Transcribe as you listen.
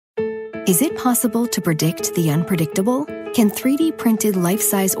Is it possible to predict the unpredictable? Can 3D printed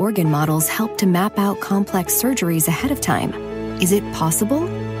life-size organ models help to map out complex surgeries ahead of time? Is it possible?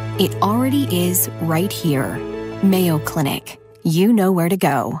 It already is right here. Mayo Clinic. You know where to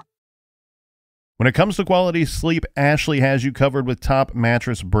go. When it comes to quality sleep, Ashley has you covered with top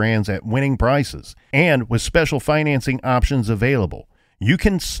mattress brands at winning prices and with special financing options available. You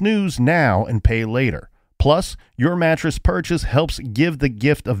can snooze now and pay later. Plus, your mattress purchase helps give the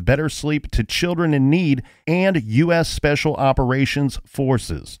gift of better sleep to children in need and U.S. Special Operations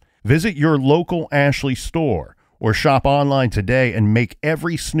Forces. Visit your local Ashley store or shop online today and make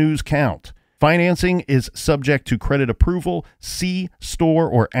every snooze count. Financing is subject to credit approval. See store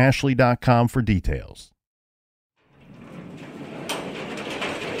or ashley.com for details.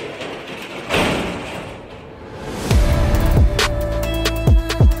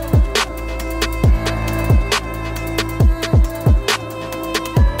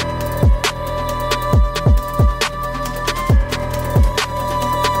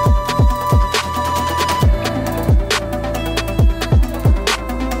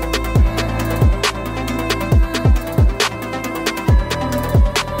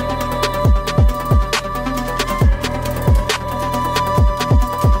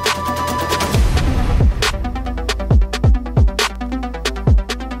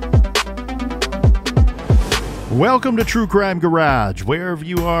 Welcome to True Crime Garage. Wherever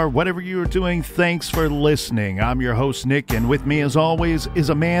you are, whatever you are doing, thanks for listening. I'm your host, Nick, and with me, as always, is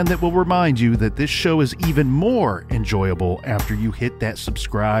a man that will remind you that this show is even more enjoyable after you hit that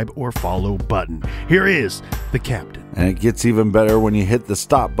subscribe or follow button. Here is the captain. And it gets even better when you hit the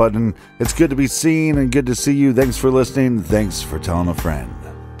stop button. It's good to be seen and good to see you. Thanks for listening. Thanks for telling a friend.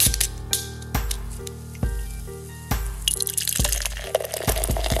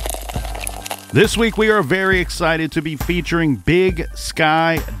 This week, we are very excited to be featuring Big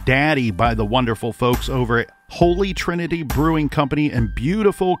Sky Daddy by the wonderful folks over at Holy Trinity Brewing Company in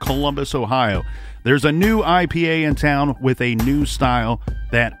beautiful Columbus, Ohio. There's a new IPA in town with a new style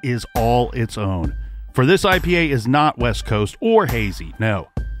that is all its own. For this IPA is not West Coast or hazy, no.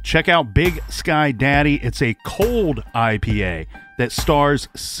 Check out Big Sky Daddy. It's a cold IPA that stars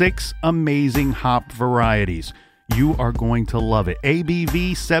 6 amazing hop varieties. You are going to love it.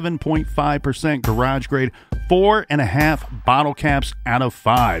 ABV 7.5% garage grade, 4.5 bottle caps out of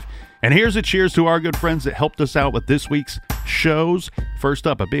 5. And here's a cheers to our good friends that helped us out with this week's shows. First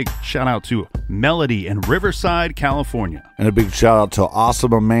up, a big shout out to Melody in Riverside, California. And a big shout out to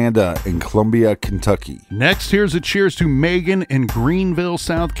Awesome Amanda in Columbia, Kentucky. Next, here's a cheers to Megan in Greenville,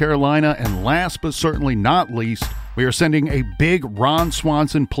 South Carolina. And last but certainly not least, we are sending a big Ron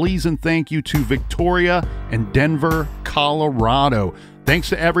Swanson please and thank you to Victoria and Denver, Colorado. Thanks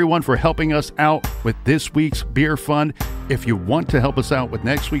to everyone for helping us out with this week's beer fund. If you want to help us out with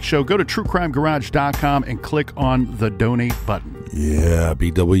next week's show, go to truecrimegarage.com and click on the donate button. Yeah,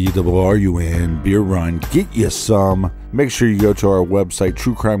 BWRUN, beer run, get you some. Make sure you go to our website,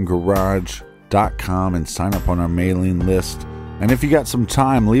 truecrimegarage.com, and sign up on our mailing list. And if you got some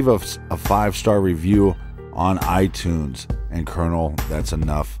time, leave us a 5-star review on iTunes. And Colonel, that's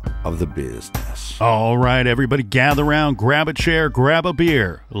enough of the business. All right, everybody gather around, grab a chair, grab a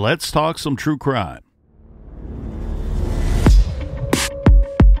beer. Let's talk some true crime.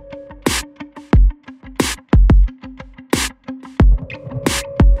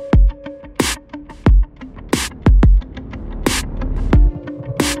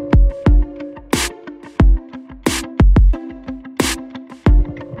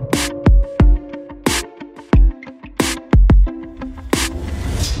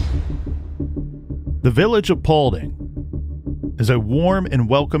 The village of Paulding is a warm and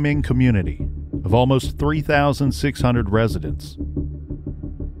welcoming community of almost 3,600 residents.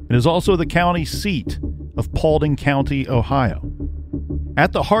 It is also the county seat of Paulding County, Ohio.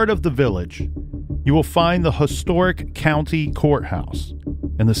 At the heart of the village, you will find the historic county courthouse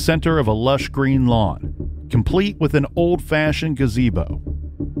in the center of a lush green lawn, complete with an old-fashioned gazebo.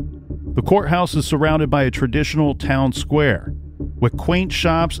 The courthouse is surrounded by a traditional town square with quaint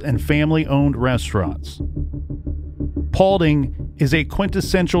shops and family-owned restaurants. Paulding is a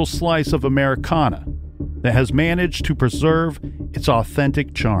quintessential slice of Americana that has managed to preserve its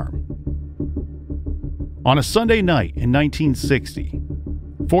authentic charm. On a Sunday night in 1960,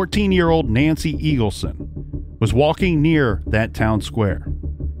 14-year-old Nancy Eagleson was walking near that town square.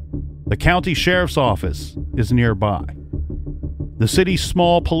 The county sheriff's office is nearby. The city's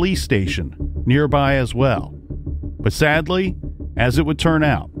small police station nearby as well. But sadly, as it would turn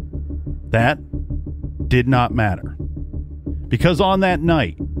out, that did not matter. Because on that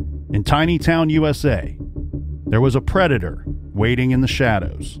night, in Tiny Town, USA, there was a predator waiting in the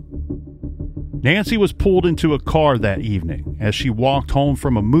shadows. Nancy was pulled into a car that evening as she walked home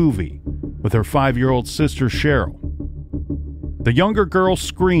from a movie with her 5-year-old sister Cheryl. The younger girl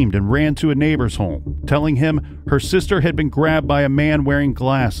screamed and ran to a neighbor's home, telling him her sister had been grabbed by a man wearing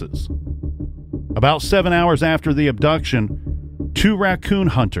glasses. About 7 hours after the abduction, 2 raccoon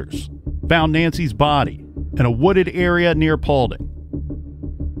hunters found Nancy's body in a wooded area near Paulding.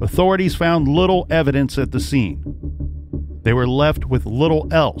 Authorities found little evidence at the scene. They were left with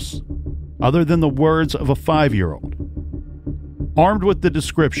little else other than the words of a 5-year-old. Armed with the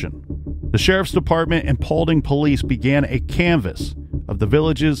description, the Sheriff's Department and Paulding Police began a canvass of the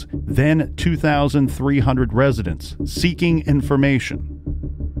village's then 2,300 residents seeking information.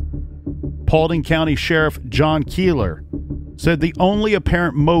 Paulding County Sheriff John Keeler said the only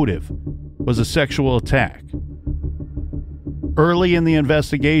apparent motive was a sexual attack. Early in the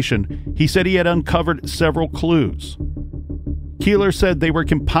investigation, he said he had uncovered several clues. Keeler said they were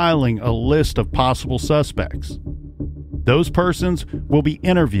compiling a list of possible suspects. Those persons will be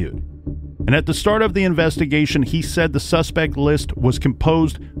interviewed. And at the start of the investigation, he said the suspect list was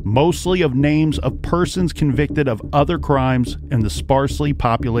composed mostly of names of persons convicted of other crimes in the sparsely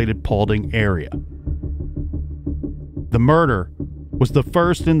populated Paulding area. The murder was the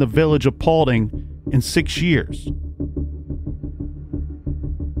first in the village of Paulding in 6 years.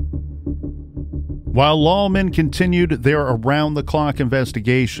 While lawmen continued their around-the-clock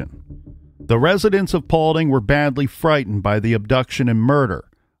investigation, the residents of Paulding were badly frightened by the abduction and murder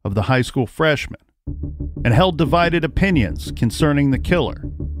of the high school freshman and held divided opinions concerning the killer.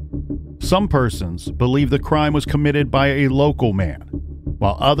 Some persons believed the crime was committed by a local man,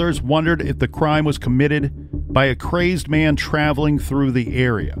 while others wondered if the crime was committed by a crazed man traveling through the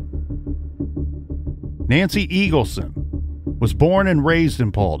area. Nancy Eagleson was born and raised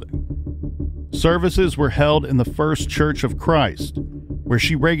in Paulding. Services were held in the First Church of Christ, where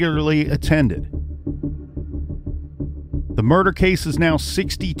she regularly attended. The murder case is now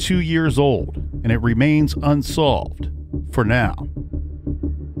 62 years old, and it remains unsolved for now.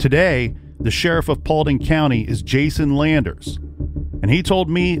 Today, the sheriff of Paulding County is Jason Landers, and he told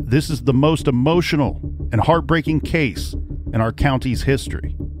me this is the most emotional and heartbreaking case in our county's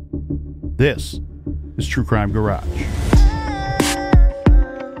history. This is True Crime Garage.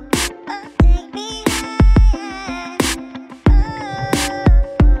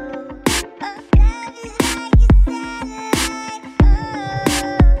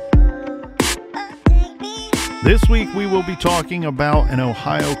 This week, we will be talking about an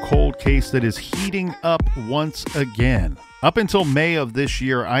Ohio cold case that is heating up once again. Up until May of this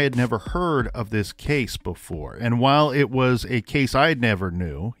year, I had never heard of this case before. And while it was a case I never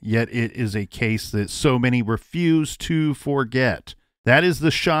knew, yet it is a case that so many refuse to forget. That is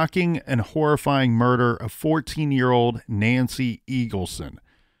the shocking and horrifying murder of 14-year-old Nancy Eagleson,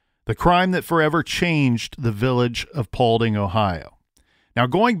 the crime that forever changed the village of Paulding, Ohio. Now,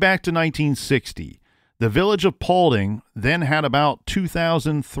 going back to 1960, the village of Paulding then had about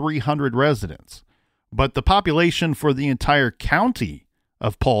 2,300 residents, but the population for the entire county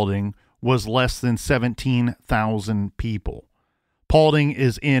of Paulding was less than 17,000 people. Paulding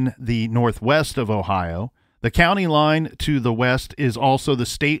is in the northwest of Ohio. The county line to the west is also the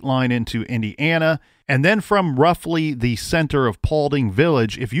state line into Indiana, and then from roughly the center of Paulding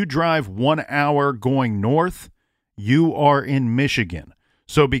Village, if you drive 1 hour going north, you are in Michigan.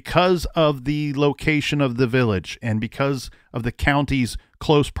 So because of the location of the village and because of the county's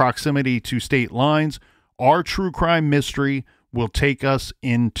close proximity to state lines, our true crime mystery will take us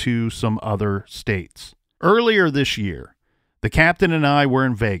into some other states. Earlier this year, the captain and I were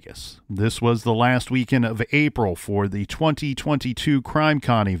in Vegas. This was the last weekend of April for the 2022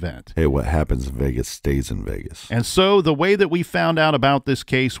 CrimeCon event. Hey, what happens in Vegas stays in Vegas. And so the way that we found out about this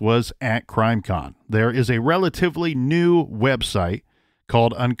case was at CrimeCon. There is a relatively new website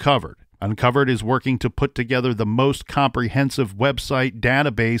called Uncovered. Uncovered is working to put together the most comprehensive website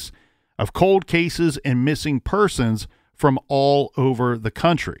database of cold cases and missing persons from all over the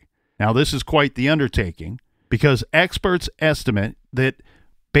country. Now, this is quite the undertaking because experts estimate that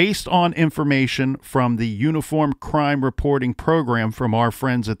based on information from the Uniform Crime Reporting Program from our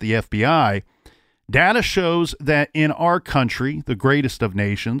friends at the FBI, data shows that in our country, the greatest of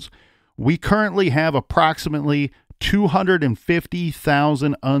nations, we currently have approximately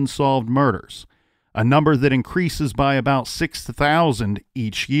 250,000 unsolved murders, a number that increases by about 6,000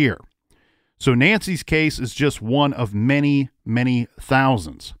 each year. So Nancy's case is just one of many, many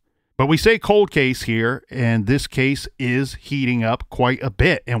thousands. But we say cold case here, and this case is heating up quite a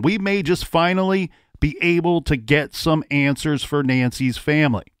bit, and we may just finally be able to get some answers for Nancy's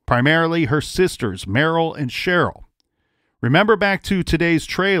family, primarily her sisters, Meryl and Cheryl. Remember back to today's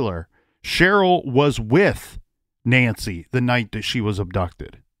trailer, Cheryl was with Nancy the night that she was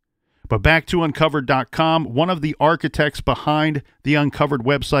abducted. But back to Uncovered.com, one of the architects behind the Uncovered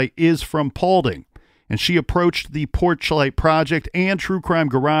website is from Paulding, and she approached the Porchlight Project and True Crime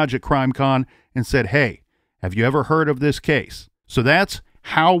Garage at CrimeCon and said, hey, have you ever heard of this case? So that's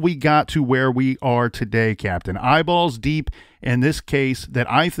how we got to where we are today, Captain. Eyeballs deep in this case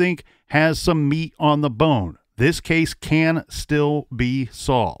that I think has some meat on the bone. This case can still be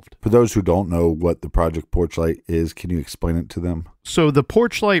solved. For those who don't know what the Project Porchlight is, can you explain it to them? So the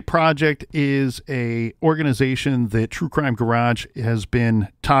Porchlight Project is a organization that True Crime Garage has been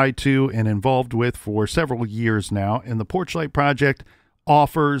tied to and involved with for several years now. And the Porchlight Project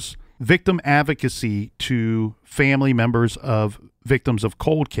offers victim advocacy to family members of victims of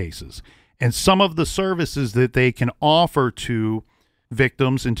cold cases. And some of the services that they can offer to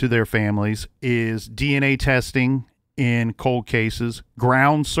victims and to their families is DNA testing in cold cases,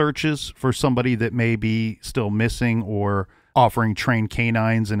 ground searches for somebody that may be still missing, or offering trained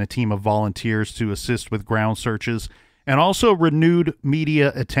canines and a team of volunteers to assist with ground searches, and also renewed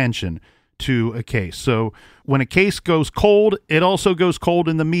media attention to a case. So when a case goes cold, it also goes cold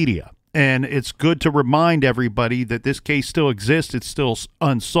in the media. And it's good to remind everybody that this case still exists, it's still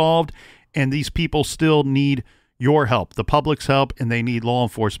unsolved, and these people still need your help, the public's help, and they need law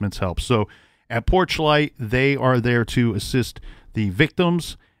enforcement's help. So at Porchlight, they are there to assist the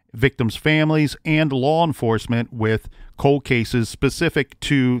victims' families, and law enforcement with cold cases specific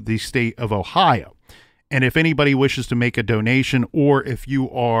to the state of Ohio. And if anybody wishes to make a donation, or if you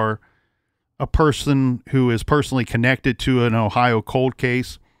are a person who is personally connected to an Ohio cold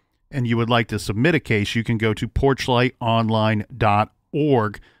case and you would like to submit a case, you can go to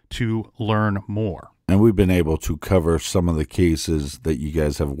porchlightonline.org to learn more. And we've been able to cover some of the cases that you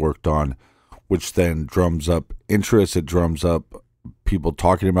guys have worked on, which then drums up interest. It drums up people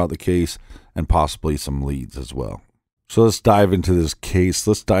talking about the case and possibly some leads as well. So let's dive into this case.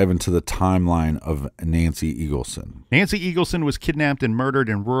 Let's dive into the timeline of Nancy Eagleson. Nancy Eagleson was kidnapped and murdered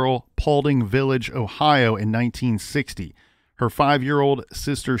in rural Paulding Village, Ohio in 1960. Her 5-year-old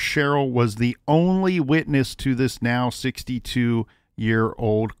sister Cheryl was the only witness to this now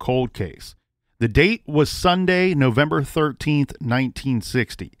 62-year-old cold case. The date was Sunday, November 13th,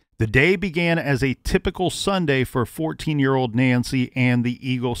 1960. The day began as a typical Sunday for 14-year-old Nancy and the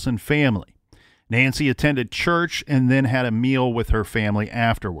Eagleson family. Nancy attended church and then had a meal with her family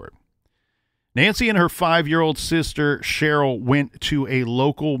afterward. Nancy and her 5-year-old sister Cheryl went to a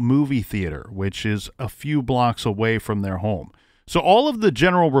local movie theater, which is a few blocks away from their home. So all of the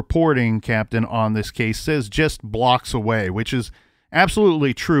general reporting, Captain, on this case says just blocks away, which is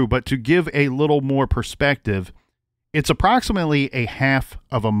absolutely true, but to give a little more perspective, it's approximately a half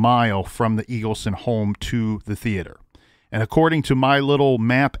of a mile from the Eagleson home to the theater. And according to my little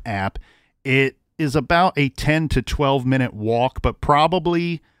map app, it is about a 10 to 12 minute walk, but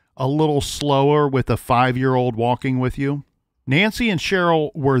probably a little slower with a 5-year-old walking with you. Nancy and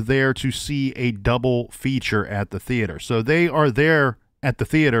Cheryl were there to see a double feature at the theater. So they are there at the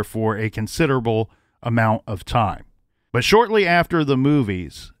theater for a considerable amount of time. But shortly after the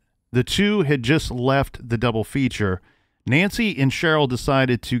movies, the two had just left the double feature. Nancy and Cheryl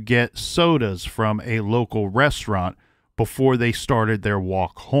decided to get sodas from a local restaurant before they started their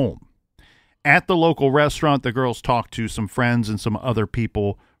walk home. At the local restaurant, the girls talked to some friends and some other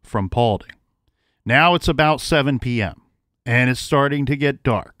people from Paulding. Now it's about 7 p.m., and it's starting to get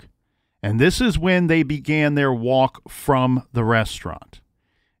dark. And this is when they began their walk from the restaurant.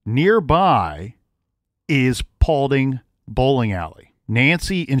 Nearby is Paulding Bowling Alley.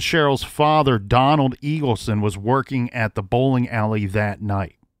 Nancy and Cheryl's father, Donald Eagleson, was working at the bowling alley that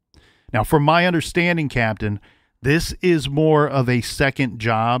night. Now, from my understanding, Captain, this is more of a second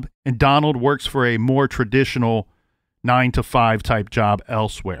job, and Donald works for a more traditional 9-to-5 type job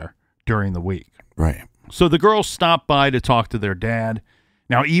elsewhere during the week. Right. So the girls stopped by to talk to their dad.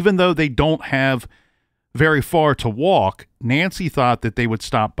 Now, even though they don't have very far to walk, Nancy thought that they would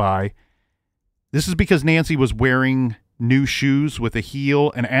stop by. This is because Nancy was wearing new shoes with a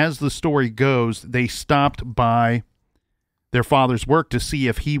heel, and as the story goes, they stopped by their father's work to see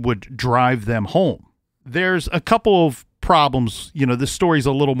if he would drive them home. There's a couple of problems. You know, this story's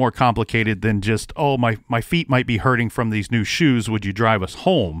a little more complicated than just, oh, my feet might be hurting from these new shoes. Would you drive us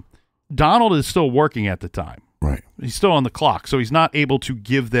home? Donald is still working at the time. Right. He's still on the clock, so he's not able to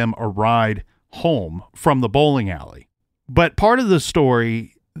give them a ride home from the bowling alley. But part of the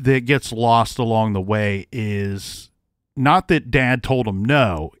story that gets lost along the way is not that Dad told him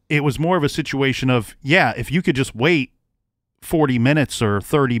no. It was more of a situation of, yeah, if you could just wait 40 minutes or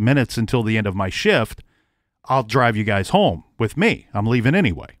 30 minutes until the end of my shift, I'll drive you guys home with me. I'm leaving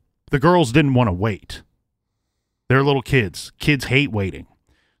anyway. The girls didn't want to wait. They're little kids. Kids hate waiting.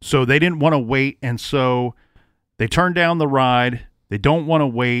 So they didn't want to wait, and so they turned down the ride. They don't want to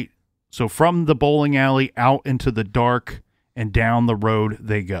wait. So from the bowling alley out into the dark and down the road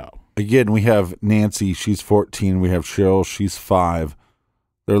they go. Again, we have Nancy. She's 14. We have Cheryl. She's 5.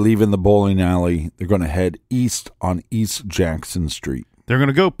 They're leaving the bowling alley. They're going to head east on East Jackson Street. They're going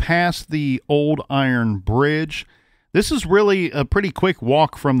to go past the old iron bridge. This is really a pretty quick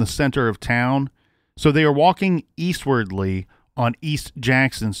walk from the center of town. So they are walking eastwardly on East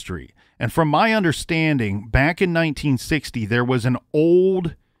Jackson Street. And from my understanding, back in 1960, there was an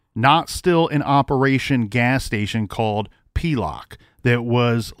old, not still in operation gas station called P-Lock that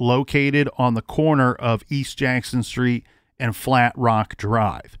was located on the corner of East Jackson Street and Flat Rock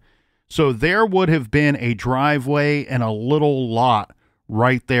Drive. So there would have been a driveway and a little lot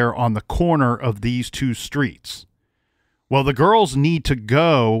right there on the corner of these two streets. Well, the girls need to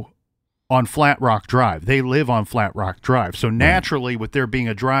go on Flat Rock Drive. They live on Flat Rock Drive. So naturally, with there being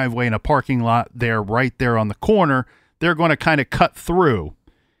a driveway and a parking lot there right there on the corner, they're going to kind of cut through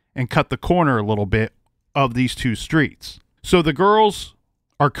and cut the corner a little bit of these two streets. So the girls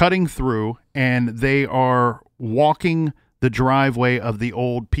are cutting through and they are walking the driveway of the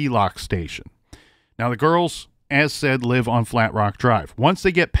old P-Lock station. Now the girls, as said, live on Flat Rock Drive. Once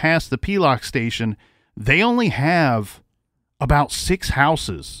they get past the P-Lock station, they only have about 6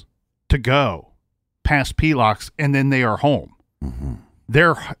 houses to go past P-Locks, and then they are home. Mm-hmm.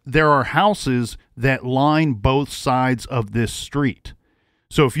 There are houses that line both sides of this street.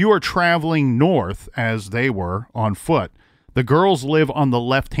 So if you are traveling north, as they were, on foot, the girls live on the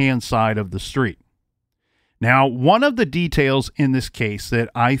left-hand side of the street. Now, one of the details in this case that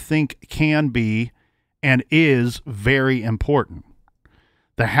I think can be and is very important.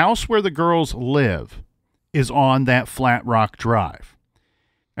 The house where the girls live is on that Flat Rock Drive.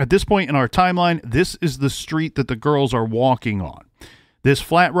 At this point in our timeline, this is the street that the girls are walking on. This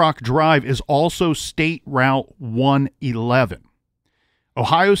Flat Rock Drive is also State Route 111.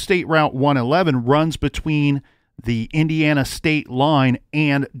 Ohio State Route 111 runs between the Indiana state line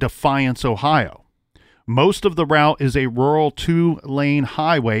and Defiance, Ohio. Most of the route is a rural 2-lane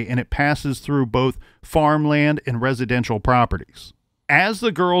highway, and it passes through both farmland and residential properties. As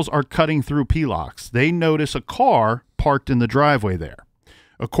the girls are cutting through P-Locks, they notice a car parked in the driveway there.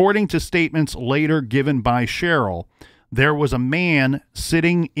 According to statements later given by Cheryl, there was a man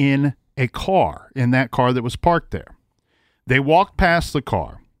sitting in a car, in that car that was parked there. They walked past the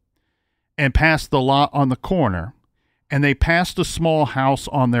car and past the lot on the corner, and they passed a small house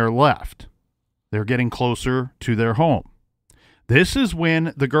on their left. They're getting closer to their home. This is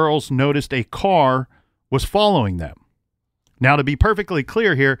when the girls noticed a car was following them. Now, to be perfectly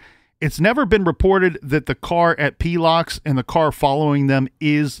clear here, it's never been reported that the car at P-Locks and the car following them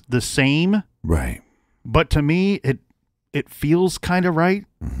is the same. Right. But to me, it feels kind of right.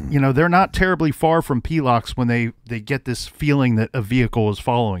 Mm-hmm. You know, they're not terribly far from P-Locks when they get this feeling that a vehicle is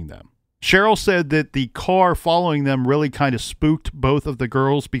following them. Cheryl said that the car following them really kind of spooked both of the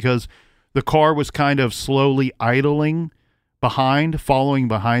girls because the car was kind of slowly idling following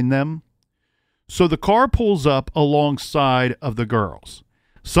behind them. So the car pulls up alongside of the girls.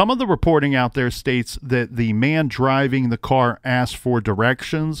 Some of the reporting out there states that the man driving the car asked for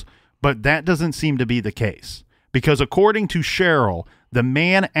directions, but that doesn't seem to be the case. Because according to Cheryl, the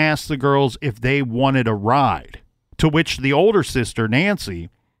man asked the girls if they wanted a ride, to which the older sister, Nancy,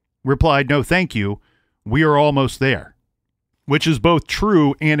 replied, "No, thank you. We are almost there." Which is both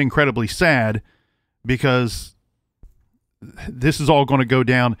true and incredibly sad because this is all going to go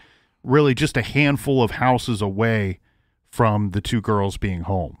down really just a handful of houses away from the two girls being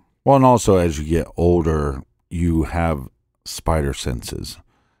home. Well, and also as you get older, you have spider senses.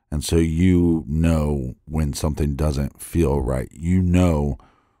 And so you know when something doesn't feel right. You know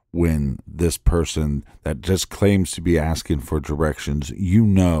when this person that just claims to be asking for directions, you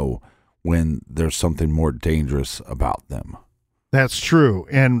know when there's something more dangerous about them. That's true.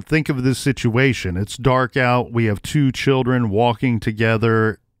 And think of this situation. It's dark out. We have 2 children walking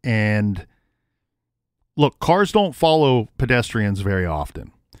together. And look, cars don't follow pedestrians very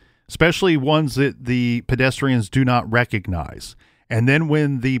often, especially ones that the pedestrians do not recognize. And then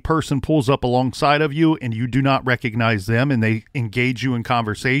when the person pulls up alongside of you and you do not recognize them and they engage you in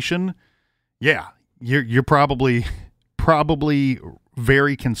conversation, yeah, you're probably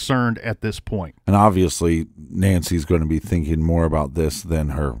very concerned at this point. And obviously, Nancy's going to be thinking more about this than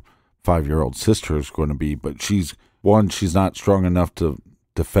her 5-year-old sister is going to be. But she's not strong enough to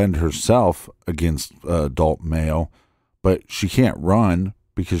defend herself against adult male, but she can't run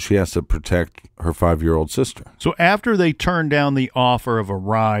because she has to protect her 5-year-old sister. So after they turn down the offer of a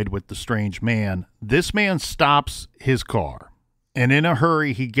ride with the strange man, this man stops his car. And in a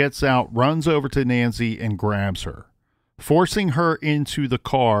hurry, he gets out, runs over to Nancy, and grabs her, forcing her into the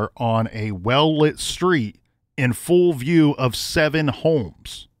car on a well-lit street in full view of 7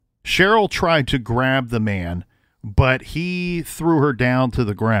 homes. Cheryl tried to grab the man, but he threw her down to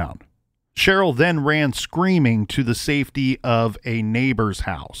the ground. Cheryl then ran screaming to the safety of a neighbor's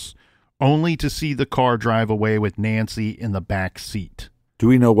house, only to see the car drive away with Nancy in the back seat. Do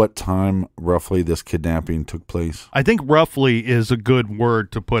we know what time roughly this kidnapping took place? I think roughly is a good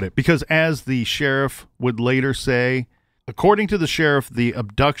word to put it, because as the sheriff would later say, according to the sheriff, the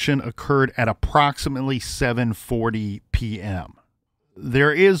abduction occurred at approximately 7:40 p.m.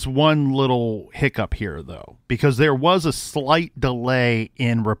 There is one little hiccup here, though, because there was a slight delay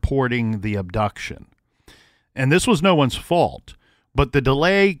in reporting the abduction. And this was no one's fault, but the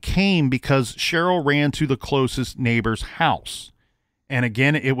delay came because Cheryl ran to the closest neighbor's house. And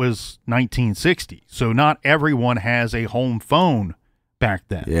again, it was 1960, so not everyone has a home phone back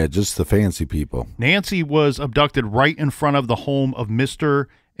then. Yeah, just the fancy people. Nancy was abducted right in front of the home of Mr.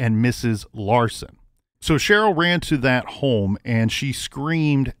 and Mrs. Larson. So Cheryl ran to that home and she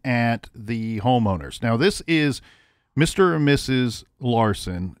screamed at the homeowners. Now, this is Mr. and Mrs.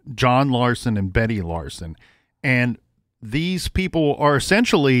 Larson, John Larson and Betty Larson. And these people are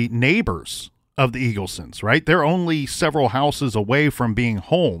essentially neighbors of the Eaglesons, right? They're only several houses away from being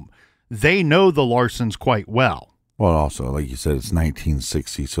home. They know the Larsons quite well. Well, also, like you said, it's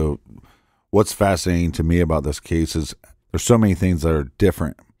 1960. So what's fascinating to me about this case is there's so many things that are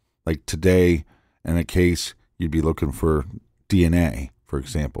different. Like today, in a case, you'd be looking for DNA, for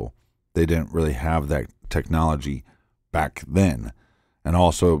example. They didn't really have that technology back then. And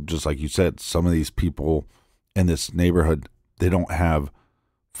also, just like you said, some of these people in this neighborhood, they don't have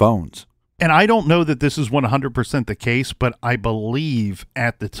phones. And I don't know that this is 100% the case, but I believe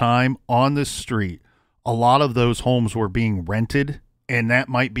at the time on this street, a lot of those homes were being rented. And that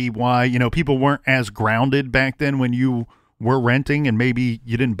might be why, people weren't as grounded back then when you were renting, and maybe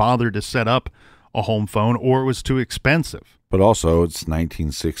you didn't bother to set up a home phone, or it was too expensive. But also, it's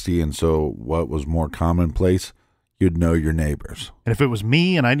 1960, and so what was more commonplace? You'd know your neighbors. And if it was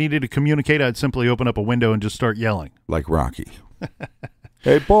me and I needed to communicate, I'd simply open up a window and just start yelling. Like Rocky.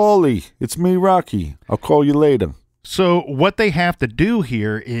 Hey, Paulie, it's me, Rocky. I'll call you later. So what they have to do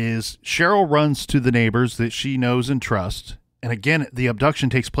here is Cheryl runs to the neighbors that she knows and trusts. And again, the abduction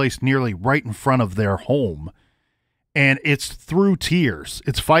takes place nearly right in front of their home. And it's through tears.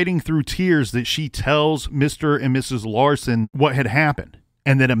 It's fighting through tears that she tells Mr. and Mrs. Larson what had happened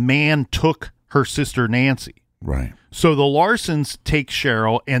and that a man took her sister Nancy. Right. So the Larsons take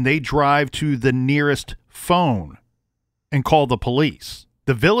Cheryl and they drive to the nearest phone and call the police.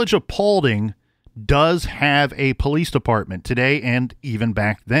 The village of Paulding does have a police department today and even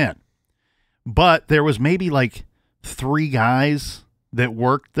back then. But there was maybe like 3 guys that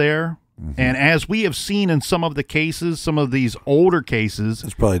worked there. Mm-hmm. And as we have seen in some of the cases, some of these older cases,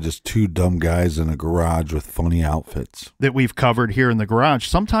 it's probably just 2 dumb guys in a garage with funny outfits that we've covered here in the garage.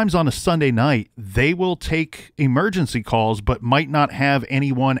 Sometimes on a Sunday night, they will take emergency calls, but might not have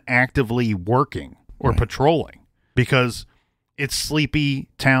anyone actively working or patrolling because it's sleepy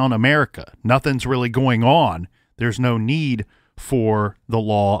town America. Nothing's really going on. There's no need for the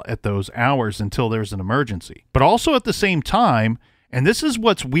law at those hours until there's an emergency. But also at the same time, and this is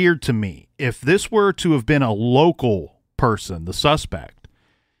what's weird to me, if this were to have been a local person, the suspect,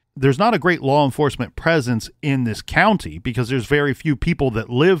 there's not a great law enforcement presence in this county because there's very few people that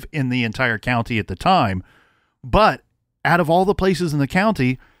live in the entire county at the time. But out of all the places in the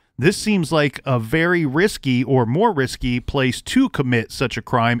county, this seems like a very risky or more risky place to commit such a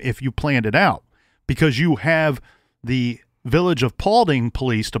crime if you planned it out, because you have the Village of Paulding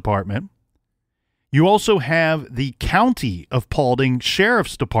Police Department. You also have the County of Paulding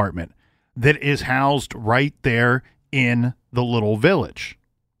Sheriff's Department that is housed right there in the little village.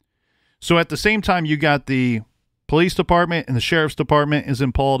 So at the same time, you got the police department and the sheriff's department is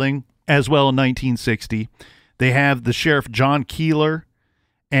in Paulding as well in 1960. They have the Sheriff John Keeler,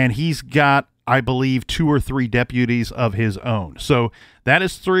 and he's got, I believe, 2 or 3 deputies of his own. So that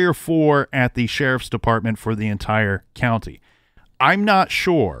is 3 or 4 at the sheriff's department for the entire county. I'm not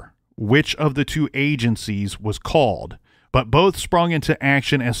sure which of the 2 agencies was called, but both sprung into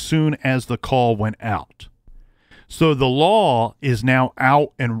action as soon as the call went out. So the law is now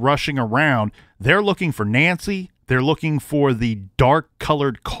out and rushing around. They're looking for Nancy. They're looking for the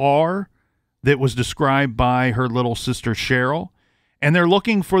dark-colored car that was described by her little sister Cheryl. And they're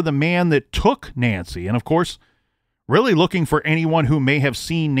looking for the man that took Nancy. And, of course, Really looking for anyone who may have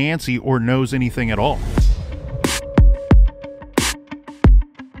seen Nancy or knows anything at all.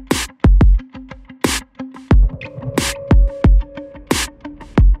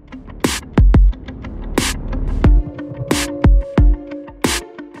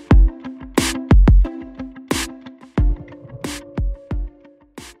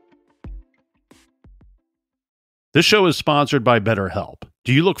 This show is sponsored by BetterHelp.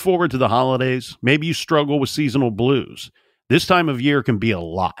 Do you look forward to the holidays? Maybe you struggle with seasonal blues. This time of year can be a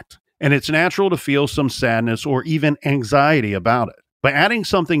lot, and it's natural to feel some sadness or even anxiety about it. But adding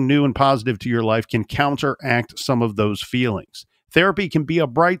something new and positive to your life can counteract some of those feelings. Therapy can be a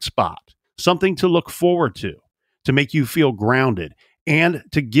bright spot, something to look forward to make you feel grounded, and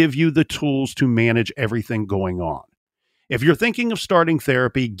to give you the tools to manage everything going on. If you're thinking of starting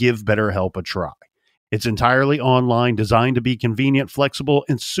therapy, give BetterHelp a try. It's entirely online, designed to be convenient, flexible,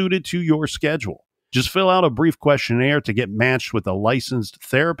 and suited to your schedule. Just fill out a brief questionnaire to get matched with a licensed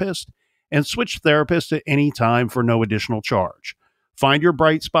therapist and switch therapists at any time for no additional charge. Find your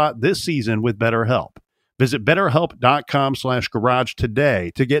bright spot this season with BetterHelp. Visit BetterHelp.com/garage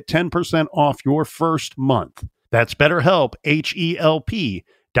today to get 10% off your first month. That's BetterHelp,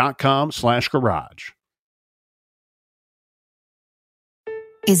 HELP.com/garage.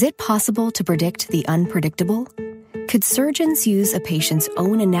 Is it possible to predict the unpredictable? Could surgeons use a patient's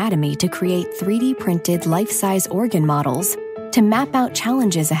own anatomy to create 3D printed life-size organ models to map out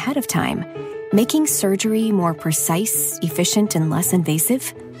challenges ahead of time, making surgery more precise, efficient, and less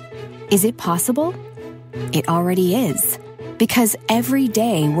invasive? Is it possible? It already is, because every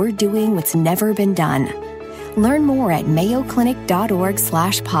day we're doing what's never been done. Learn more at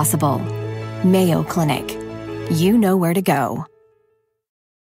mayoclinic.org/possible. Mayo Clinic. You know where to go.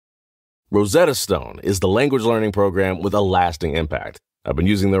 Rosetta Stone is the language learning program with a lasting impact. I've been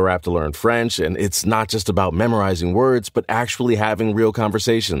using their app to learn French, and it's not just about memorizing words, but actually having real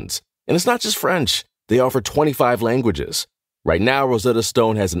conversations. And it's not just French. They offer 25 languages. Right now, Rosetta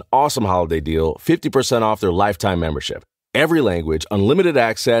Stone has an awesome holiday deal, 50% off their lifetime membership. Every language, unlimited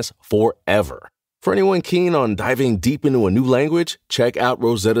access forever. For anyone keen on diving deep into a new language, check out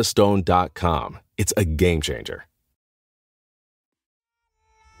rosettastone.com. It's a game changer.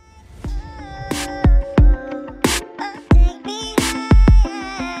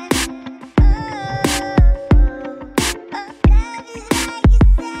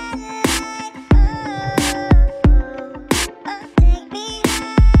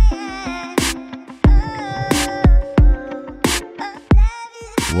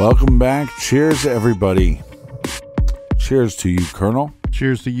 Welcome back. Cheers, everybody. Cheers to you, Colonel.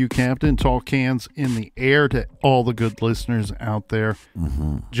 Cheers to you, Captain. Tall cans in the air to all the good listeners out there.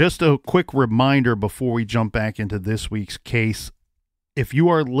 Just a quick reminder before we jump back into this week's case. If you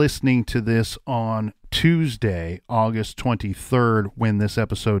are listening to this on Tuesday, August 23rd, when this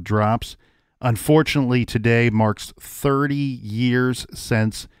episode drops, unfortunately today marks 30 years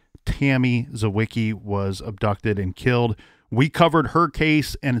since Tammy Zawicki was abducted and killed. We covered her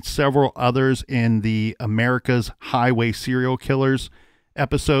case and several others in the America's Highway Serial Killers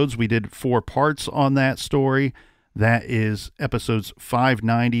episodes. We did 4 parts on that story. That is episodes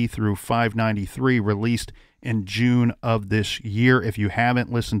 590 through 593, released in June of this year. If you haven't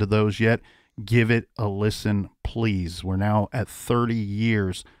listened to those yet, give it a listen, please. We're now at 30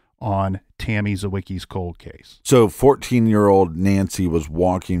 years on Tammy Zawicki's cold case. So 14-year-old Nancy was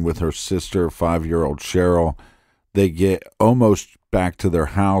walking with her sister, 5-year-old Cheryl. They get almost back to their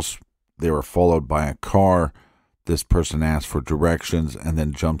house. They were followed by a car. This person asks for directions and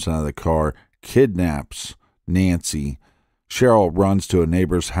then jumps out of the car, kidnaps Nancy. Cheryl runs to a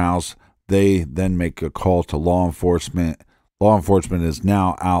neighbor's house. They then make a call to law enforcement. Law enforcement is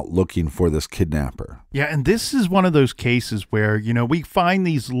now out looking for this kidnapper. Yeah, and this is one of those cases where, you know, we find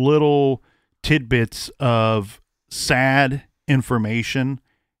these little tidbits of sad information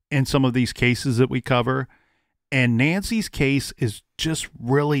in some of these cases that we cover. And Nancy's case is just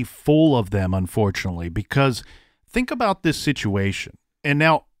really full of them, unfortunately, because think about this situation. And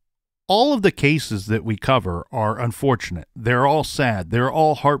now all of the cases that we cover are unfortunate. They're all sad. They're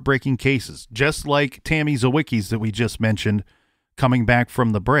all heartbreaking cases, just like Tammy Zawicki's that we just mentioned coming back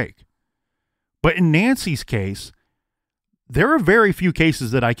from the break. But in Nancy's case, there are very few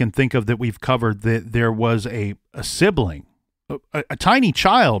cases that I can think of that we've covered that there was a sibling, a tiny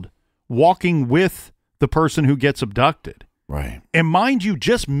child walking with the person who gets abducted. Right. And mind you,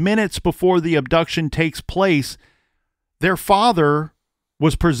 just minutes before the abduction takes place, their father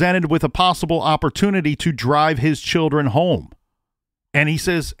was presented with a possible opportunity to drive his children home. And he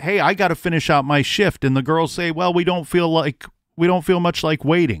says, "Hey, I got to finish out my shift." And the girls say, "Well, we don't feel much like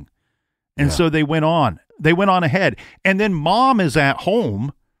waiting." And so they went on. they went on ahead. And then mom is at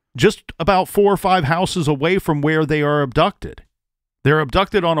home just about 4 or 5 houses away from where they are abducted. They're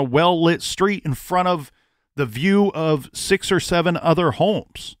abducted on a well-lit street in front of the view of 6 or 7 other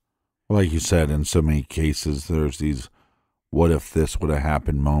homes. Like you said, in so many cases, there's these what if this would have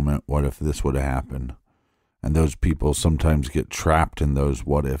happened moment, what if this would have happened. And those people sometimes get trapped in those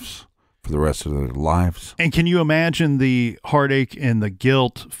what ifs for the rest of their lives. And can you imagine the heartache and the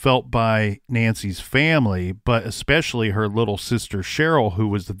guilt felt by Nancy's family, but especially her little sister Cheryl, who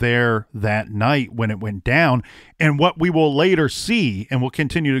was there that night when it went down, and what we will later see, and we'll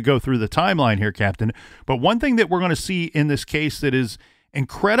continue to go through the timeline here, Captain. But one thing that we're going to see in this case that is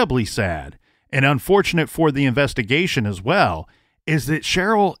incredibly sad and unfortunate for the investigation as well is that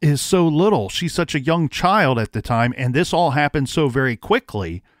Cheryl is so little. She's such a young child at the time, and this all happened so very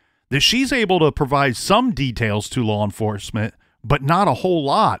quickly that she's able to provide some details to law enforcement, but not a whole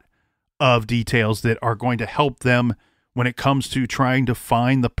lot of details that are going to help them when it comes to trying to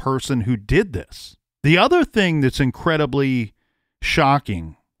find the person who did this. The other thing that's incredibly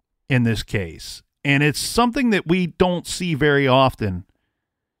shocking in this case, and it's something that we don't see very often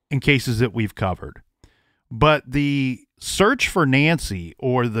in cases that we've covered, but the search for Nancy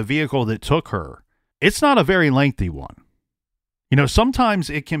or the vehicle that took her, it's not a very lengthy one. You know, sometimes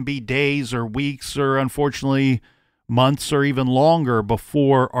it can be days or weeks or unfortunately months or even longer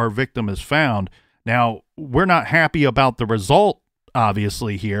before our victim is found. Now, we're not happy about the result,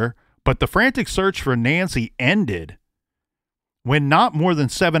 obviously, here, but the frantic search for Nancy ended when not more than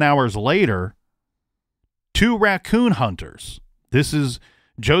 7 hours later, 2 raccoon hunters, this is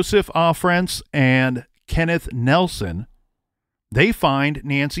Joseph Offrence and Kenneth Nelson, they find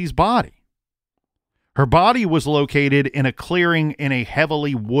Nancy's body. Her body was located in a clearing in a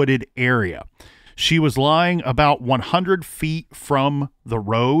heavily wooded area. She was lying about 100 feet from the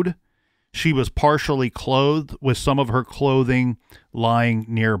road. She was partially clothed with some of her clothing lying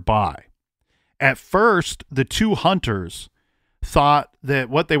nearby. At first, the 2 hunters thought that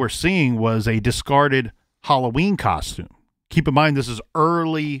what they were seeing was a discarded Halloween costume. Keep in mind, this is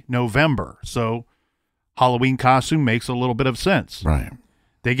early November, so Halloween costume makes a little bit of sense. Right.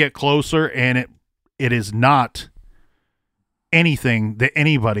 They get closer, and it is not anything that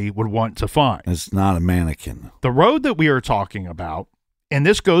anybody would want to find. It's not a mannequin. The road that we are talking about, and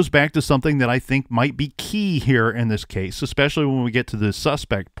this goes back to something that I think might be key here in this case, especially when we get to the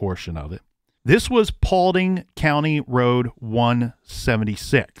suspect portion of it. This was Paulding County Road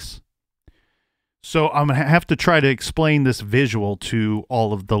 176. So I'm going to have to try to explain this visual to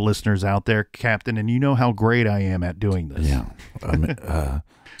all of the listeners out there, Captain, and you know how great I am at doing this. Yeah. I mean,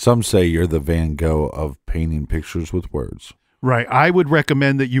 some say you're the Van Gogh of painting pictures with words. Right. I would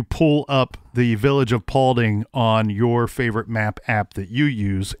recommend that you pull up the village of Paulding on your favorite map app that you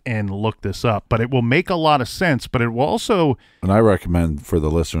use and look this up. But it will make a lot of sense, but it will also... And I recommend for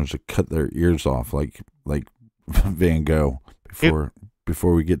the listeners to cut their ears off like Van Gogh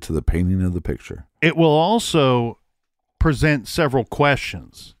before we get to the painting of the picture. It will also present several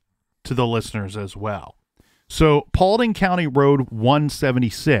questions to the listeners as well. So Paulding County Road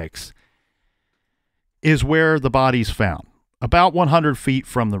 176 is where the body's found, about 100 feet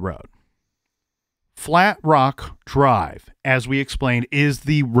from the road. Flat Rock Drive, as we explained, is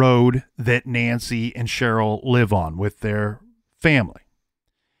the road that Nancy and Cheryl live on with their family.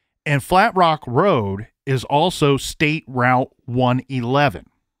 And Flat Rock Road is also State Route 111.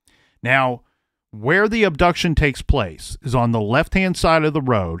 Now, where the abduction takes place is on the left-hand side of the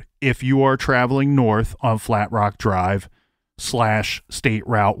road if you are traveling north on Flat Rock Drive / State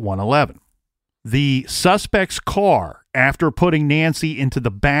Route 111. The suspect's car, after putting Nancy into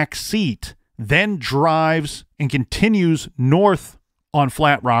the back seat, then drives and continues north on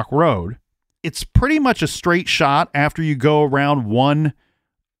Flat Rock Road. It's pretty much a straight shot after you go around one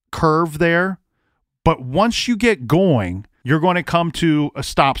curve there, but once you get going, you're going to come to a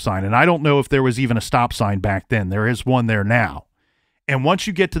stop sign. And I don't know if there was even a stop sign back then. There is one there now. And once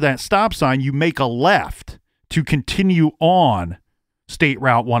you get to that stop sign, you make a left to continue on State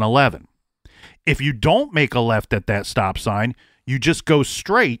Route 111. If you don't make a left at that stop sign, you just go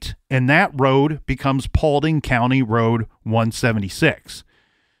straight, and that road becomes Paulding County Road 176.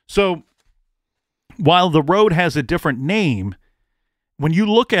 So while the road has a different name, when you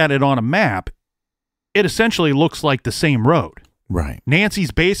look at it on a map, it essentially looks like the same road. Right.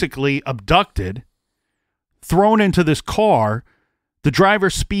 Nancy's basically abducted, thrown into this car. The driver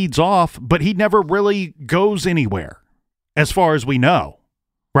speeds off, but he never really goes anywhere, as far as we know.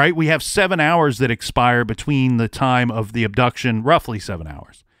 Right? We have 7 hours that expire between the time of the abduction, roughly 7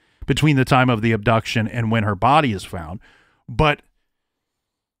 hours, between the time of the abduction and when her body is found. But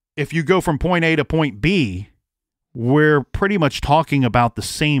if you go from point A to point B, we're pretty much talking about the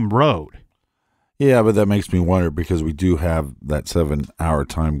same road. Yeah, but that makes me wonder, because we do have that 7-hour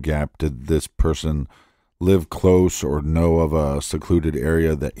time gap. Did this person live close or know of a secluded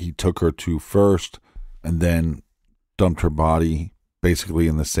area that he took her to first and then dumped her body basically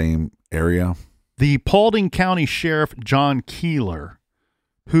in the same area? The Paulding County Sheriff, John Keeler,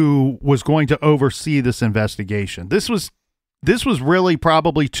 who was going to oversee this investigation, this was really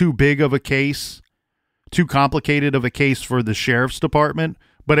probably too big of a case, too complicated of a case for the sheriff's department,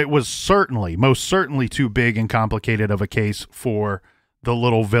 but it was most certainly too big and complicated of a case for the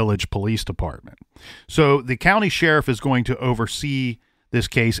little village police department. So the county sheriff is going to oversee this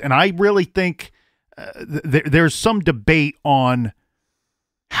case, and I really think there's some debate on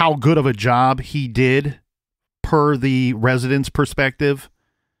how good of a job he did per the residents' perspective,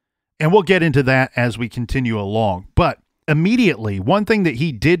 and we'll get into that as we continue along. But immediately, one thing that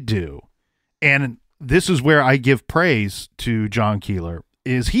he did do, and this is where I give praise to John Keeler,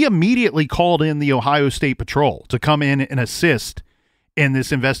 is he immediately called in the Ohio State Patrol to come in and assist in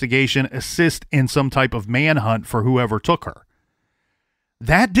this investigation, assist in some type of manhunt for whoever took her.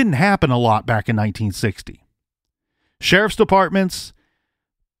 That didn't happen a lot back in 1960. Sheriff's departments,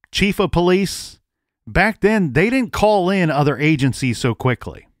 chief of police, back then, they didn't call in other agencies so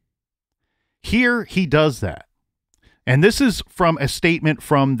quickly. Here, he does that. And this is from a statement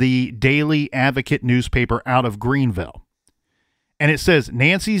from the Daily Advocate newspaper out of Greenville. And it says,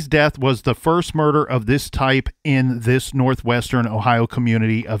 Nancy's death was the first murder of this type in this northwestern Ohio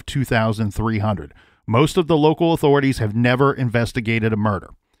community of 2,300. Most of the local authorities have never investigated a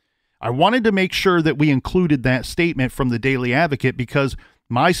murder. I wanted to make sure that we included that statement from the Daily Advocate because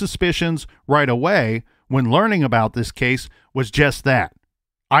my suspicions right away when learning about this case was just that.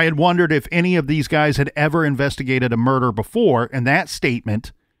 I had wondered if any of these guys had ever investigated a murder before, and that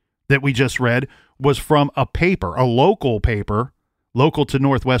statement that we just read was from a paper, a local paper, local to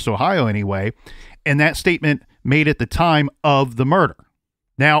Northwest Ohio anyway, and that statement made at the time of the murder.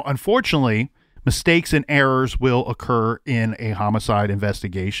 Now, unfortunately, mistakes and errors will occur in a homicide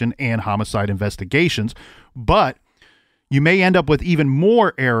investigation and homicide investigations, but you may end up with even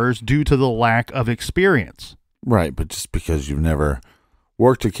more errors due to the lack of experience. Right, but just because you've never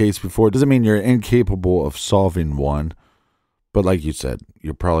worked a case before doesn't mean you're incapable of solving one. But like you said,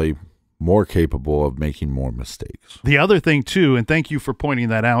 you're probably more capable of making more mistakes. The other thing, too, and thank you for pointing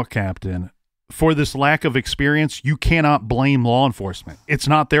that out, Captain, for this lack of experience, you cannot blame law enforcement. It's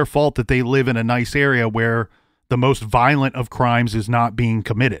not their fault that they live in a nice area where the most violent of crimes is not being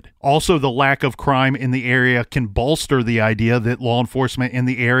committed. Also, the lack of crime in the area can bolster the idea that law enforcement in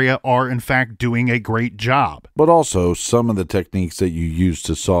the area are, in fact, doing a great job. But also, some of the techniques that you use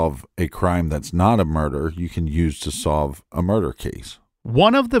to solve a crime that's not a murder, you can use to solve a murder case.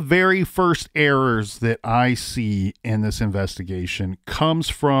 One of the very first errors that I see in this investigation comes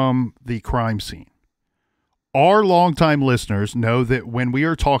from the crime scene. Our longtime listeners know that when we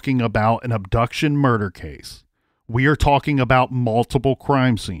are talking about an abduction murder case, we are talking about multiple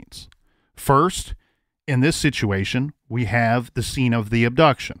crime scenes. First, in this situation, we have the scene of the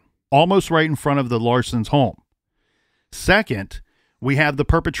abduction, almost right in front of the Larsons' home. Second, we have the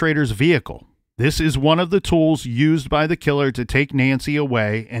perpetrator's vehicle. This is one of the tools used by the killer to take Nancy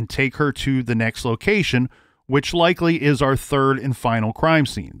away and take her to the next location, which likely is our third and final crime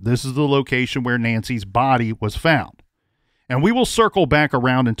scene. This is the location where Nancy's body was found. And we will circle back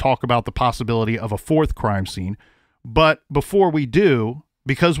around and talk about the possibility of a fourth crime scene. But before we do,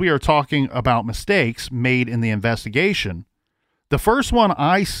 because we are talking about mistakes made in the investigation, the first one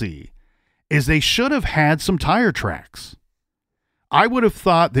I see is they should have had some tire tracks. I would have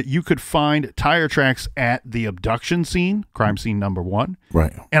thought that you could find tire tracks at the abduction scene, crime scene number 1.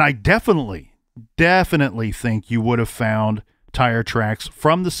 Right. And I definitely think you would have found tire tracks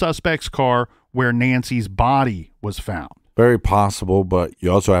from the suspect's car where Nancy's body was found. Very possible, but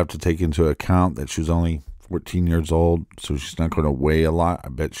you also have to take into account that she was only 14 years old, so she's not going to weigh a lot. I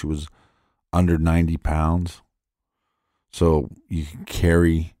bet she was under 90 pounds. So you can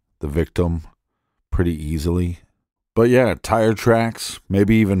carry the victim pretty easily. But yeah, tire tracks,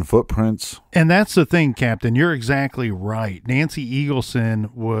 maybe even footprints. And that's the thing, Captain. You're exactly right. Nancy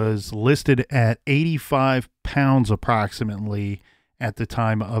Eagleson was listed at 85 pounds approximately at the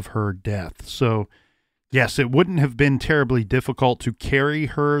time of her death. So yes, it wouldn't have been terribly difficult to carry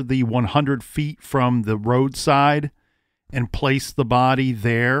her the 100 feet from the roadside and place the body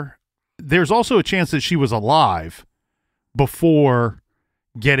there. There's also a chance that she was alive before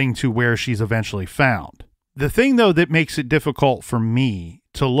getting to where she's eventually found. The thing, though, that makes it difficult for me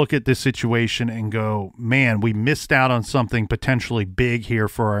to look at this situation and go, man, we missed out on something potentially big here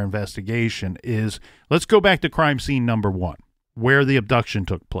for our investigation is, let's go back to crime scene number 1, where the abduction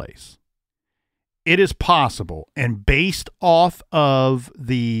took place. It is possible, and based off of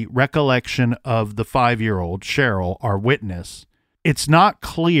the recollection of the 5-year-old, Cheryl, our witness, it's not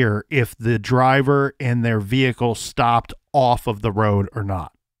clear if the driver and their vehicle stopped off of the road or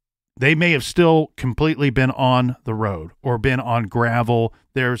not. They may have still completely been on the road or been on gravel.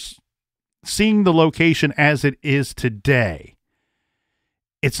 There's seeing the location as it is today.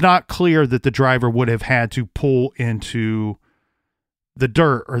 It's not clear that the driver would have had to pull into the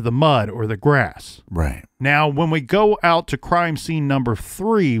dirt or the mud or the grass. Right. Now, when we go out to crime scene number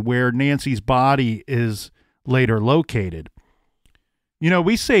 3, where Nancy's body is later located, you know,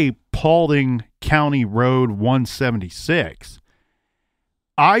 we say Paulding County Road 176.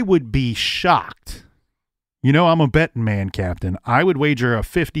 I would be shocked. You know, I'm a betting man, Captain. I would wager a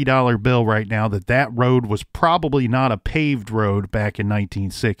 $50 bill right now that road was probably not a paved road back in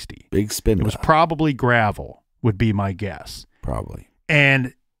 1960. Big spin. It was probably gravel, would be my guess. Probably.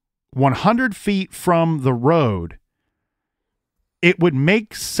 And 100 feet from the road, it would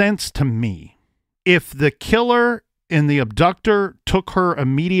make sense to me if the killer and the abductor took her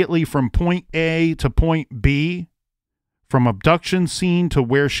immediately from point A to point B, from abduction scene to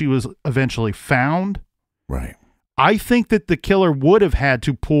where she was eventually found. Right. I think that the killer would have had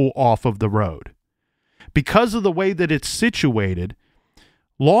to pull off of the road. Because of the way that it's situated,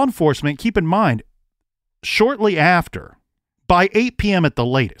 law enforcement, keep in mind, shortly after, by 8 p.m. at the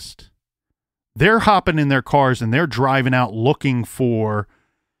latest, they're hopping in their cars and they're driving out looking for,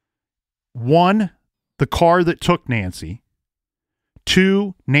 1, the car that took Nancy,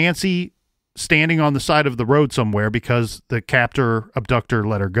 2, Nancy standing on the side of the road somewhere because the abductor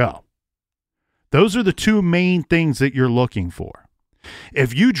let her go. Those are the 2 main things that you're looking for.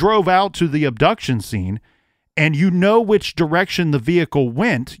 If you drove out to the abduction scene and you know which direction the vehicle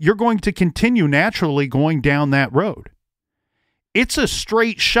went, you're going to continue naturally going down that road. It's a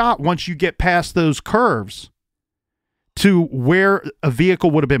straight shot once you get past those curves to where a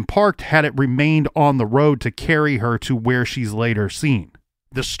vehicle would have been parked had it remained on the road to carry her to where she's later seen.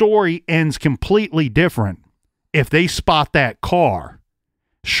 The story ends completely different if they spot that car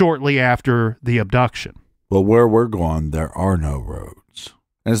shortly after the abduction. Well, where we're going, there are no roads.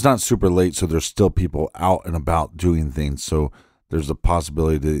 And it's not super late, so there's still people out and about doing things. So there's a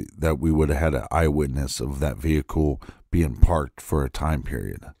possibility that we would have had an eyewitness of that vehicle being parked for a time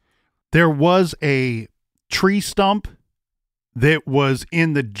period. There was a tree stump that was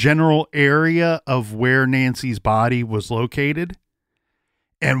in the general area of where Nancy's body was located.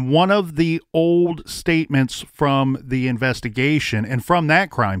 And one of the old statements from the investigation and from that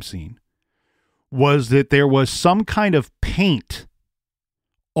crime scene was that there was some kind of paint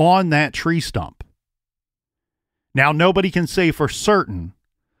on that tree stump. Now, nobody can say for certain,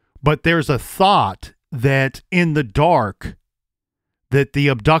 but there's a thought that in the dark that the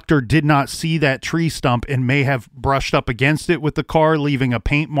abductor did not see that tree stump and may have brushed up against it with the car, leaving a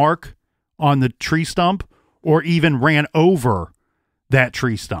paint mark on the tree stump, or even ran over that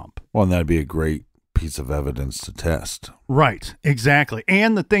tree stump. Well, and that'd be a great piece of evidence to test. Right, exactly.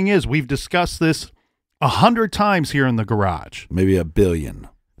 And the thing is, we've discussed this 100 times here in the garage. Maybe 1 billion.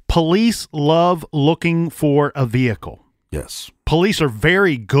 Police love looking for a vehicle. Yes. Police are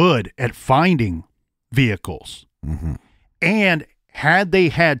very good at finding vehicles. Mm-hmm. And had they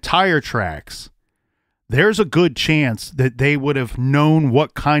had tire tracks, there's a good chance that they would have known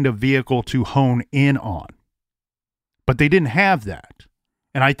what kind of vehicle to hone in on. But they didn't have that.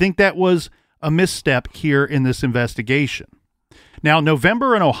 And I think that was a misstep here in this investigation. Now,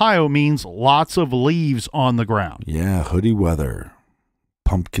 November in Ohio means lots of leaves on the ground. Yeah, hoodie weather.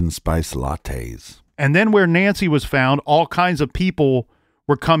 Pumpkin spice lattes. And then where Nancy was found, all kinds of people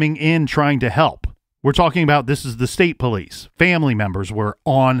were coming in trying to help. We're talking about, this is the state police. Family members were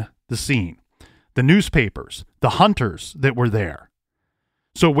on the scene. The newspapers, the hunters that were there.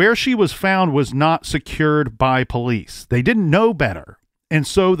 So where she was found was not secured by police. They didn't know better. And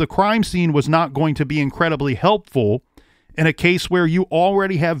so the crime scene was not going to be incredibly helpful in a case where you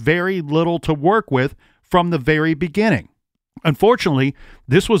already have very little to work with from the very beginning. Unfortunately,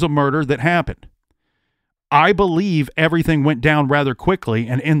 this was a murder that happened. I believe everything went down rather quickly,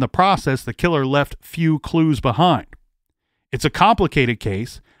 and in the process, the killer left few clues behind. It's a complicated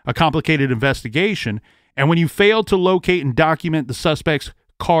case, a complicated investigation, and when you fail to locate and document the suspect's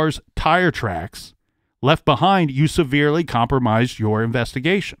car's tire tracks left behind, you severely compromise your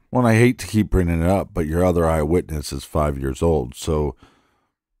investigation. Well, I hate to keep bringing it up, but your other eyewitness is 5 years old, so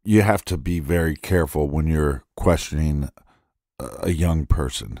you have to be very careful when you're questioning a young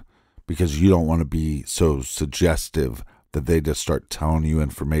person, because you don't want to be so suggestive that they just start telling you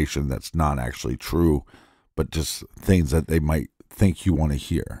information that's not actually true, but just things that they might think you want to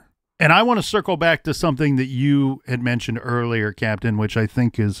hear. And I want to circle back to something that you had mentioned earlier, Captain, which I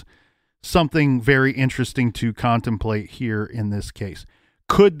think is something very interesting to contemplate here in this case.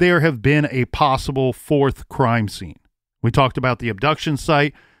 Could there have been a possible fourth crime scene? We talked about the abduction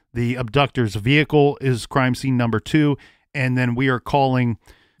site. The abductor's vehicle is crime scene number 2. And then we are calling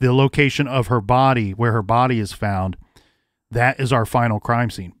the location of her body, where her body is found, that is our final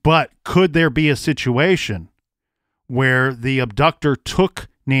crime scene. But could there be a situation where the abductor took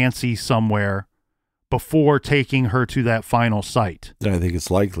Nancy somewhere before taking her to that final site? I think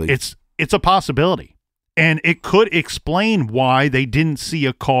it's likely. It's a possibility. And it could explain why they didn't see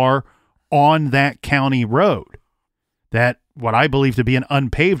a car on that county road, that what I believe to be an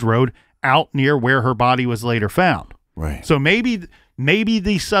unpaved road out near where her body was later found. Right. So maybe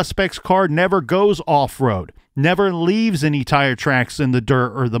the suspect's car never goes off-road, never leaves any tire tracks in the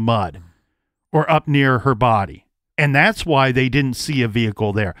dirt or the mud or up near her body. And that's why they didn't see a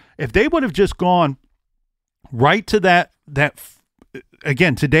vehicle there. If they would have just gone right to that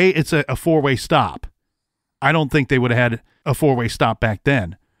again, today it's a four-way stop. I don't think they would have had a four-way stop back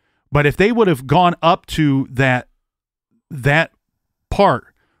then. But if they would have gone up to that part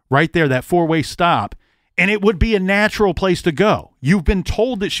right there, that four-way stop, and it would be a natural place to go. You've been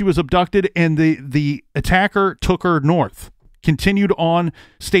told that she was abducted, and the attacker took her north, continued on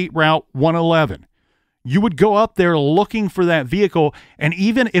State Route 111. You would go up there looking for that vehicle, and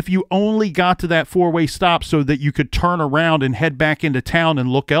even if you only got to that four-way stop so that you could turn around and head back into town and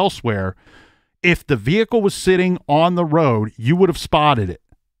look elsewhere, if the vehicle was sitting on the road, you would have spotted it.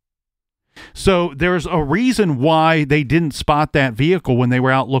 So there's a reason why they didn't spot that vehicle when they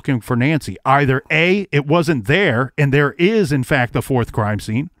were out looking for Nancy. Either A, it wasn't there, and there is, in fact, the fourth crime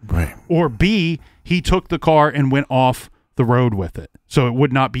scene. Right. Or B, he took the car and went off the road with it, so it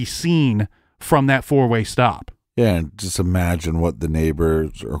would not be seen from that four-way stop. Yeah, and just imagine what the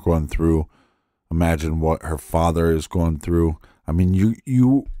neighbors are going through. Imagine what her father is going through. I mean,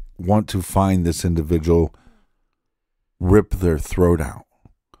 you want to find this individual, rip their throat out.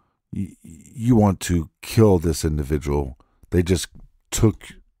 You want to kill this individual. They just took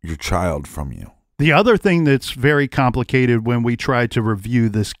your child from you. The other thing that's very complicated when we try to review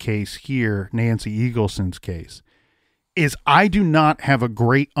this case here, Nancy Eagleson's case, is I do not have a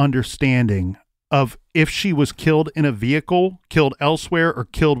great understanding of if she was killed in a vehicle, killed elsewhere, or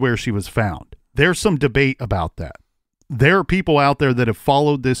killed where she was found. There's some debate about that. There are people out there that have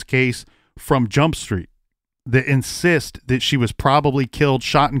followed this case from Jump Street that insist that she was probably killed,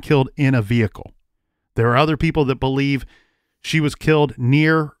 shot and killed in a vehicle. There are other people that believe she was killed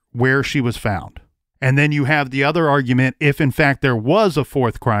near where she was found. And then you have the other argument, if in fact there was a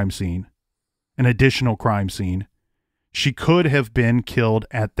fourth crime scene, an additional crime scene, she could have been killed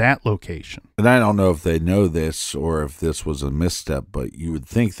at that location. And I don't know if they know this or if this was a misstep, but you would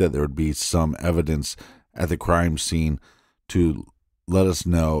think that there would be some evidence at the crime scene to let us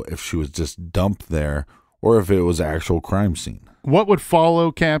know if she was just dumped there or if it was an actual crime scene. What would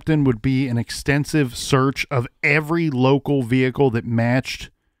follow, Captain, would be an extensive search of every local vehicle that matched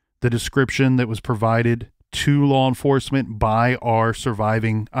the description that was provided to law enforcement by our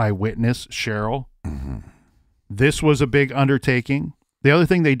surviving eyewitness, Cheryl. Mm-hmm. This was a big undertaking. The other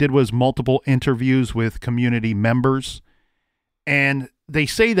thing they did was multiple interviews with community members. And they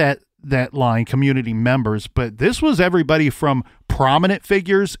say that line, community members, but this was everybody from prominent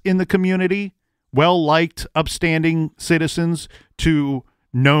figures in the community, well-liked, upstanding citizens, to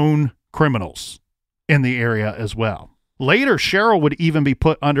known criminals in the area as well. Later, Cheryl would even be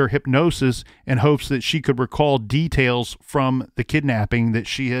put under hypnosis in hopes that she could recall details from the kidnapping that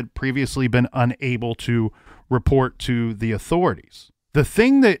she had previously been unable to report to the authorities. The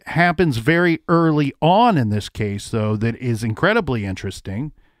thing that happens very early on in this case, though, that is incredibly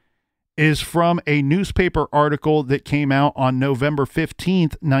interesting is from a newspaper article that came out on November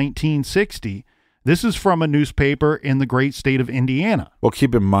 15th, 1960. This is from a newspaper in the great state of Indiana. Well,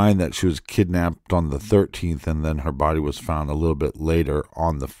 keep in mind that she was kidnapped on the 13th, and then her body was found a little bit later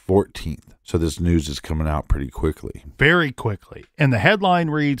on the 14th. So this news is coming out pretty quickly. Very quickly. And the headline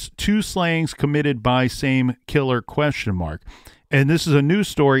reads, 2 slayings committed by same killer ? And this is a news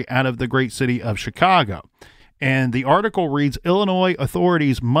story out of the great city of Chicago. And the article reads, Illinois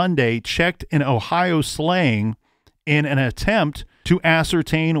authorities Monday checked an Ohio slaying in an attempt to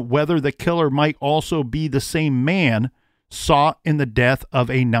ascertain whether the killer might also be the same man sought in the death of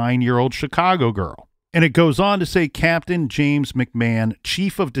a 9-year-old Chicago girl. And it goes on to say Captain James McMahon,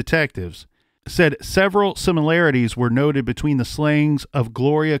 chief of detectives, said several similarities were noted between the slayings of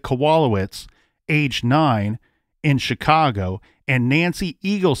Gloria Kowalowitz, age 9, in Chicago, and Nancy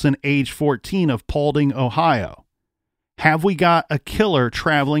Eagleson, age 14, of Paulding, Ohio. Have we got a killer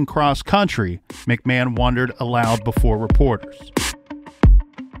traveling cross-country? McMahon wondered aloud before reporters.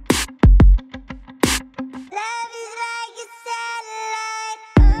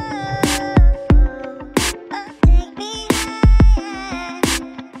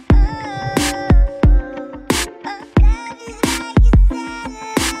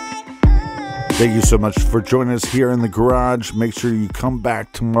 Thank you so much for joining us here in the garage. Make sure you come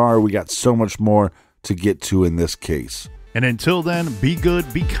back tomorrow. We got so much more to get to in this case. And until then, be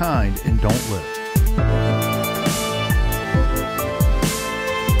good, be kind, and don't live.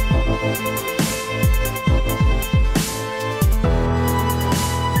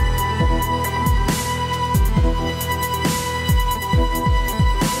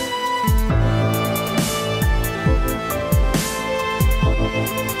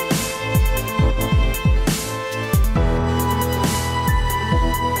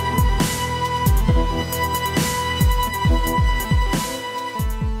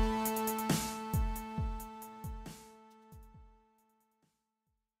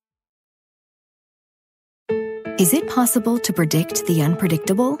 Is it possible to predict the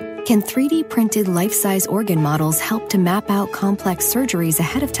unpredictable? Can 3D printed life-size organ models help to map out complex surgeries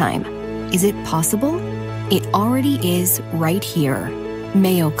ahead of time? Is it possible? It already is right here.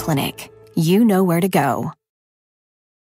 Mayo Clinic. You know where to go.